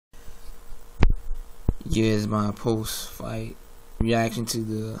Yeah, it's my post-fight reaction to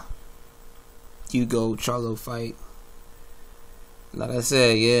the Hugo Charlo fight. Like I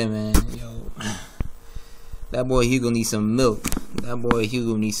said, yeah, man, yo, that boy Hugo needs some milk. That boy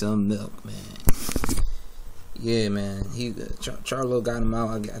Hugo needs some milk, man. Yeah, man, Charlo got him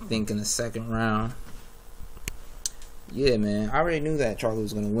out, I think, in the second round. Yeah, man, I already knew that Charlo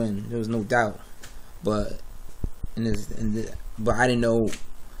was gonna win. There was no doubt, but but I didn't know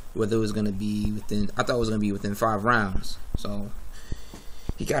whether it was gonna be within. I thought it was gonna be within 5 rounds. So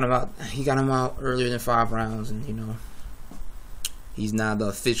he got him out. He got him out earlier than 5 rounds, and he's now the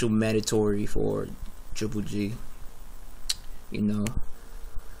official mandatory for Triple G.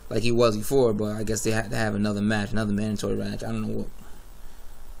 Like he was before, but I guess they had to have another match, another mandatory match. I don't know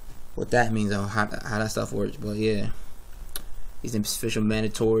what that means or how that stuff works, but yeah, he's an official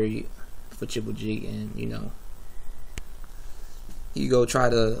mandatory for Triple G, and Hugo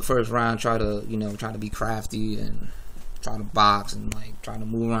tried to first round, try to be crafty and try to box and try to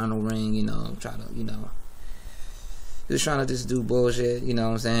move around the ring, just trying to just do bullshit, what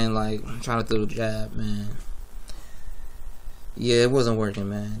I'm saying, trying to throw the jab, man. Yeah, it wasn't working,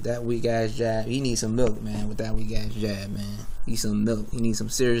 man. That weak ass jab. He needs some milk, man. With that weak ass jab, man. He needs some milk. He needs some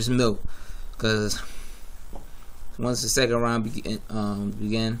serious milk, cause once the second round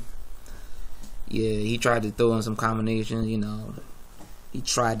began, yeah, he tried to throw in some combinations, He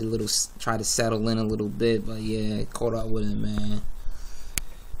tried to settle in a little bit, but yeah, caught up with him, man.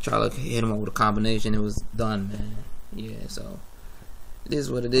 Charlo hit him up with a combination. It was done, man. Yeah, so it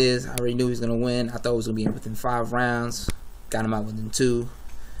is what it is. I already knew he was gonna win. I thought it was gonna be within 5 rounds. Got him out within 2.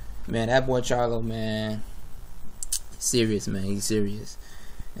 Man, that boy Charlo, man, serious, man. He's serious,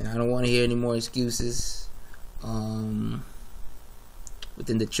 and I don't want to hear any more excuses. Within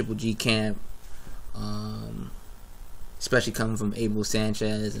the Triple G camp, especially coming from Abel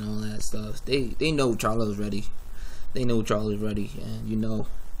Sanchez and all that stuff, they know Charlo's ready. They know Charlo's ready, and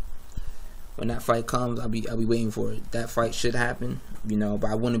when that fight comes, I'll be waiting for it. That fight should happen, but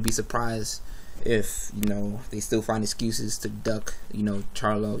I wouldn't be surprised if they still find excuses to duck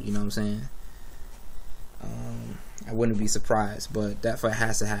Charlo. You know what I'm saying? I wouldn't be surprised, but that fight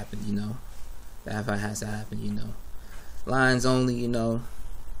has to happen. That fight has to happen. Lions only. I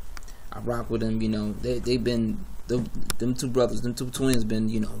rock with them. They've been them two brothers, them two twins, been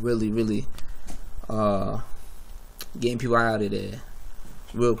really getting people out of there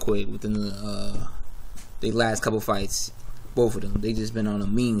real quick within the they last couple fights. Both of them, they just been on a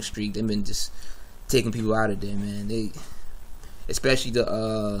mean streak. They've been just taking people out of there, man. They, especially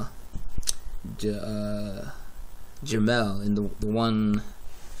the Jamel and the one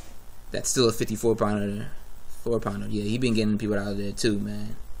that's still a 4-pounder. Yeah, he been getting people out of there too,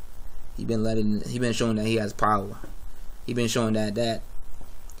 man. He been showing that he has power. He been showing that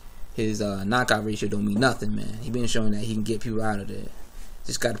his knockout ratio don't mean nothing, man. He been showing that he can get people out of there.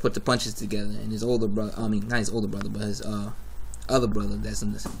 Just got to put the punches together. And his older brother, not his older brother, but his other brother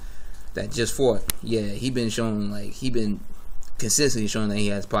that just fought. Yeah, he been showing he been consistently showing that he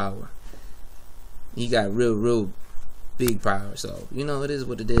has power. He got real big power. So it is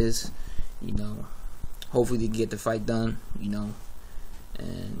what it is. Hopefully they get the fight done.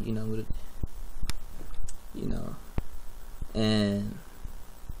 And and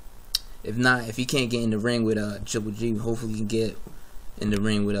if not, if he can't get in the ring with Triple G, hopefully he can get in the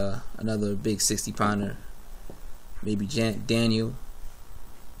ring with another big 60-pounder, maybe Daniel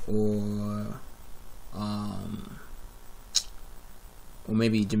or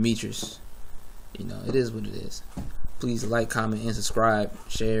maybe Demetrius. It is what it is. Please like, comment, and subscribe.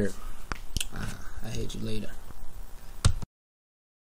 Share. I hit you later.